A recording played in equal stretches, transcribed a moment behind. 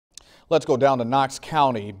Let's go down to Knox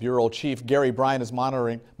County. Bureau Chief Gary Bryan is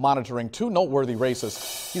monitoring two noteworthy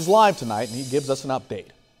races. He's live tonight and he gives us an update.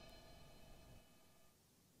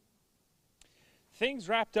 Things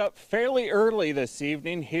wrapped up fairly early this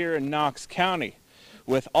evening here in Knox County,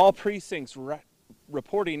 with all precincts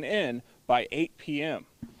reporting in by 8 p.m.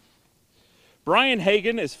 Brian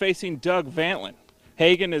Hagan is facing Doug Vantlin.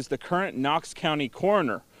 Hagan is the current Knox County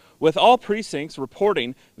coroner. With all precincts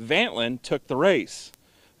reporting, Vantlin took the race.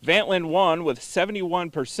 Vantlin won with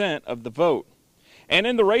 71% of the vote. And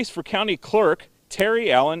in the race for county clerk,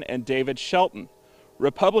 Terry Allen and David Shelton.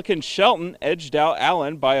 Republican Shelton edged out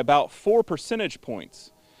Allen by about 4 percentage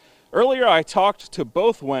points. Earlier I talked to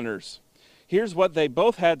both winners. Here's what they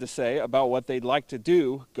both had to say about what they'd like to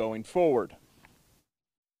do going forward.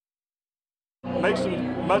 Make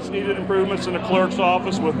some much needed improvements in the clerk's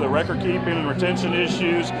office with the record keeping and retention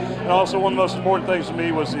issues. And also one of the most important things to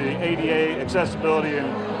me was the ADA accessibility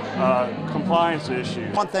and compliance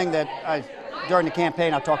issues. One thing that during the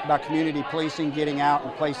campaign I talked about community policing, getting out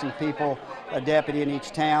and placing people, a deputy in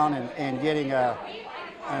each town, and getting I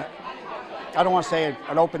don't want to say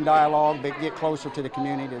an open dialogue, but get closer to the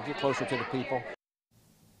community, get closer to the people.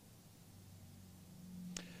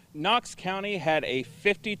 Knox County had a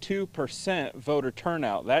 52% voter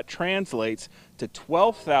turnout. That translates to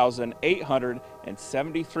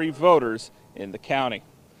 12,873 voters in the county.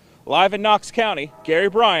 Live in Knox County, Gary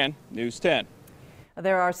Bryan, News 10.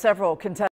 There are several contestants.